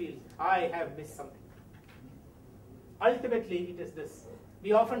student feels, I have missed something. Ultimately, it is this.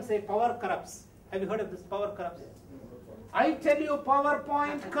 We often say power corrupts. Have you heard of this? Power corrupts. I tell you,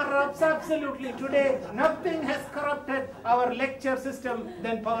 PowerPoint corrupts absolutely. Today, nothing has corrupted our lecture system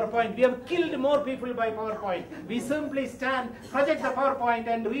than PowerPoint. We have killed more people by PowerPoint. We simply stand, project the PowerPoint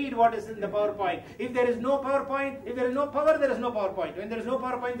and read what is in the PowerPoint. If there is no PowerPoint, if there is no power, there is no PowerPoint. When there is no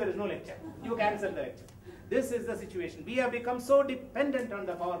PowerPoint, there is no lecture. You cancel the lecture. This is the situation. We have become so dependent on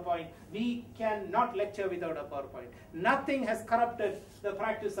the PowerPoint, we cannot lecture without a PowerPoint. Nothing has corrupted the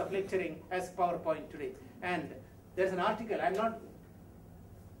practice of lecturing as PowerPoint today. And there's an article, I'm not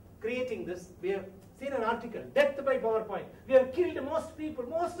creating this, we have seen an article, Death by PowerPoint. We have killed most people,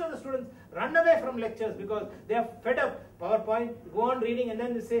 most of the students run away from lectures because they are fed up. PowerPoint, go on reading and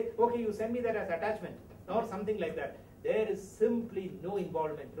then they say, okay, you send me that as attachment or something like that. There is simply no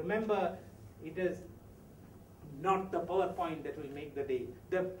involvement. Remember, it is not the PowerPoint that will make the day.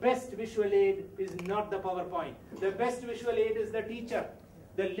 The best visual aid is not the PowerPoint. The best visual aid is the teacher,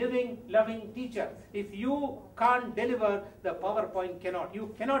 the living, loving teacher. If you can't deliver, the PowerPoint cannot.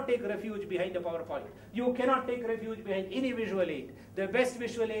 You cannot take refuge behind a PowerPoint. You cannot take refuge behind any visual aid. The best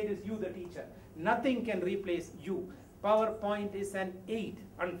visual aid is you, the teacher. Nothing can replace you. PowerPoint is an aid.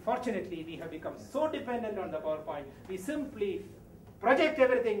 Unfortunately, we have become so dependent on the PowerPoint, we simply project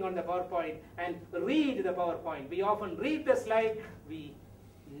everything on the PowerPoint and read the PowerPoint. We often read the slide, we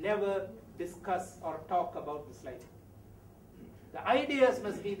never discuss or talk about the slide. The ideas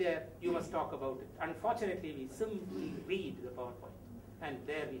must be there, you must talk about it. Unfortunately, we simply read the PowerPoint, and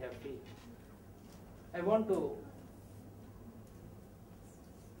there we have failed. I want to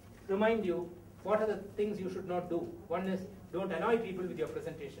remind you what are the things you should not do. One is, don't annoy people with your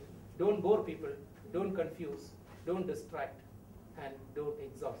presentation. Don't bore people, don't confuse, don't distract, and don't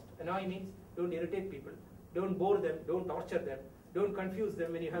exhaust. Annoy means don't irritate people, don't bore them, don't torture them, don't confuse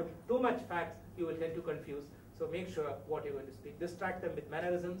them. When you have too much facts, you will tend to confuse. So make sure what you're going to speak. Distract them with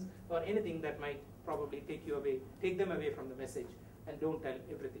mannerisms or anything that might probably take them away from the message, and don't tell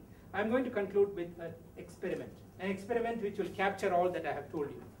everything. I'm going to conclude with an experiment which will capture all that I have told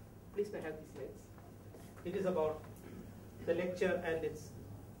you. Please may I have these slides. It is about the lecture and its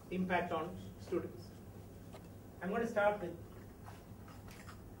impact on students. I'm going to start with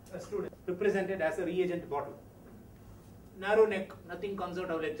a student represented as a reagent bottle. Narrow neck, nothing comes out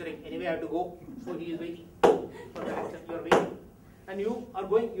of lecturing. Anyway, I have to go. So he is waiting for the lecture. You are waiting. And you are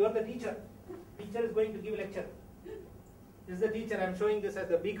going, you are the teacher. Teacher is going to give lecture. This is the teacher. I am showing this as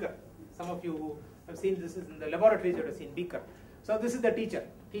the beaker. Some of you who have seen this is in the laboratories, you have seen beaker. So this is the teacher.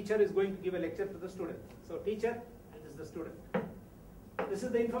 Teacher is going to give a lecture to the student. So teacher, and this is the student. This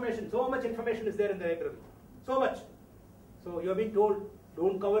is the information. So much information is there in the library. So much. So you have been told,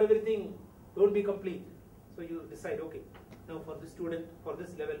 don't cover everything, don't be complete. So you decide, okay, now for this student, for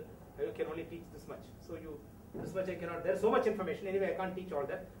this level, I can only teach this much. So this much I cannot, there's so much information, anyway I can't teach all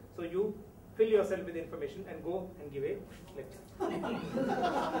that. So you fill yourself with information and go and give a lecture.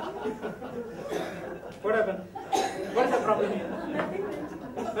 What happened? What is the problem here?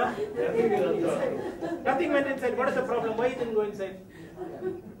 Huh? Nothing went inside. What is the problem? Why it didn't go inside?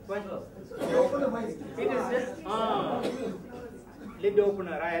 Why? It is just, lid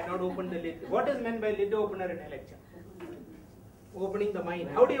opener. I had not opened the lid. What is meant by lid opener in a lecture? Opening the mind.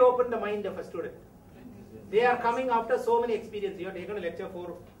 How do you open the mind of a student? They are coming after so many experiences. You have taken a lecture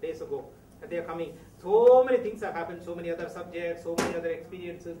 4 days ago. And they are coming. So many things have happened. So many other subjects. So many other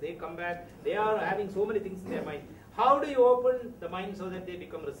experiences. They come back. They are having so many things in their mind. How do you open the mind so that they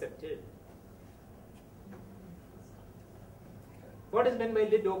become receptive? What is meant by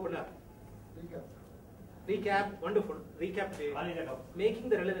lid opener? Recap, wonderful. Recap, making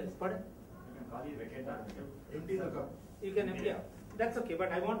the relevance. Pardon? You can empty. That's okay,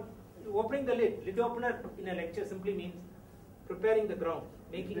 but I want opening the lid. Lid opener in a lecture simply means preparing the ground,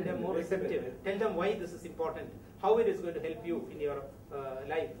 making them more receptive. Tell them why this is important, how it is going to help you in your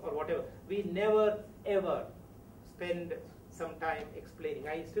life or whatever. We never ever spend some time explaining.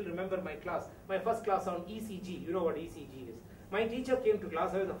 I still remember my class, my first class on ECG. You know what ECG is? My teacher came to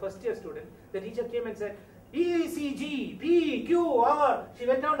class, I was a first year student. The teacher came and said, ECG, P, Q, R. She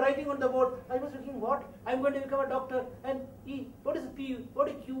went down writing on the board. I was thinking, what? I'm going to become a doctor. And E, what is P? What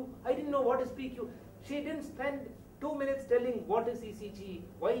is Q? I didn't know what is PQ. She didn't spend 2 minutes telling what is ECG,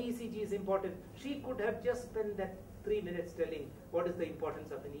 why ECG is important. She could have just spent that 3 minutes telling what is the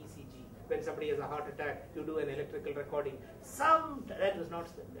importance of an ECG. When somebody has a heart attack, you do an electrical recording. That was not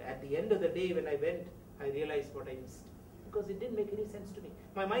spent. At the end of the day, when I went, I realized what I missed. Because it didn't make any sense to me.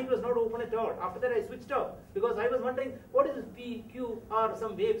 My mind was not open at all. After that, I switched off. Because I was wondering, what is this P, Q, R,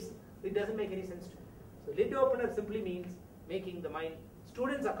 some waves? It doesn't make any sense to me. So lid opener simply means making the mind.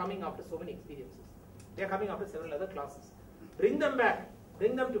 Students are coming after so many experiences. They are coming after several other classes. Bring them back.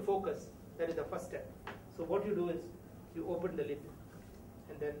 Bring them to focus. That is the first step. So what you do is, you open the lid.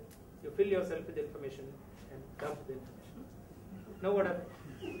 And then you fill yourself with information and dump the information. Now what happened?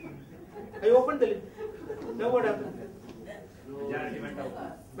 I opened the lid. Now what happened?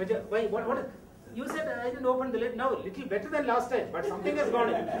 Why? What? You said I didn't open the lid. Now, little better than last time, but something has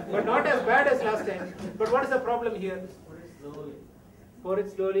gone in. But not as bad as last time. But what is the problem here? Pour it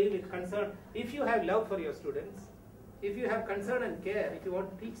slowly with concern. If you have love for your students, if you have concern and care, if you want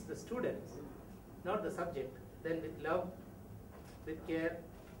to teach the students, not the subject, then with love, with care,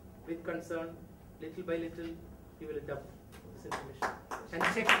 with concern, little by little, you will dump this information. And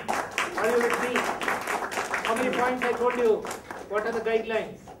check, are you with me? How many points I told you? What are the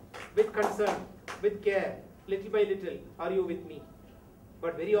guidelines? With concern, with care, little by little, are you with me?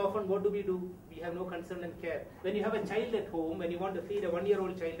 But very often, what do? We have no concern and care. When you have a child at home, when you want to feed a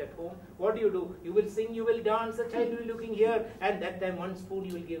 1-year-old child at home, what do? You will sing, you will dance, the child will be looking here, and that time one spoon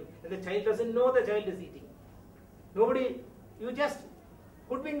you will give. And the child doesn't know the child is eating. You just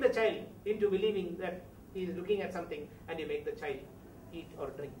hoodwink the child into believing that he is looking at something, and you make the child eat or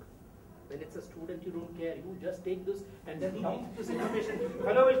drink. When it's a student, you don't care. You just take this and then dump this information.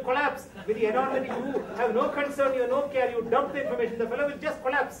 Fellow will collapse with the enormity. You have no concern, you have no care. You dump the information. The fellow will just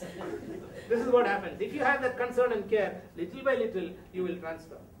collapse. This is what happens. If you have that concern and care, little by little, you will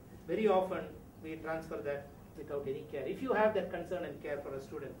transfer. Very often, we transfer that without any care. If you have that concern and care for a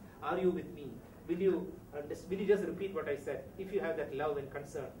student, are you with me? Will you just repeat what I said? If you have that love and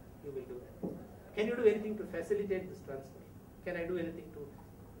concern, you will do that. Can you do anything to facilitate this transfer? Can I do anything to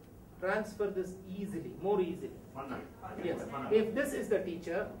transfer this easily, more easily? Funnel. Yes. If this is the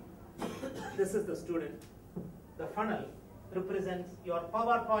teacher, this is the student, the funnel represents your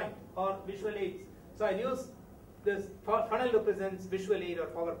PowerPoint or visual aids. So I'll use this funnel represents visual aid or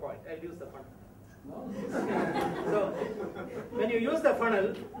PowerPoint. I'll use the funnel. So when you use the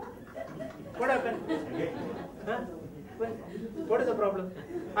funnel, what happened? Huh? What is the problem?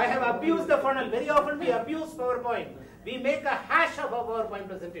 I have abused the funnel. Very often we abuse PowerPoint. We make a hash of a PowerPoint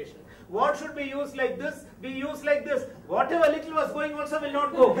presentation. What should be used like this? Be used like this. Whatever little was going also will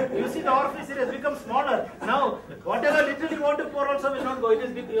not go. You see the orifice, it has become smaller. Now, whatever little you want to pour also will not go.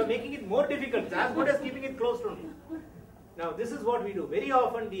 You are making it more difficult. It's as good as keeping it closed only. Now, this is what we do. Very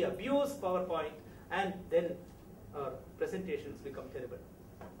often we abuse PowerPoint and then our presentations become terrible.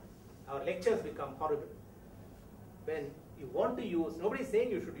 Our lectures become horrible. When you want to use, nobody is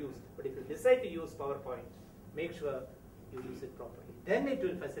saying you should use, but if you decide to use PowerPoint, make sure you use it properly. Then it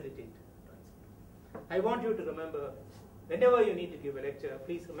will facilitate transfer. I want you to remember, whenever you need to give a lecture,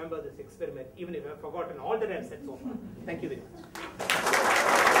 please remember this experiment, even if I have forgotten all that I have said so far. Thank you very much.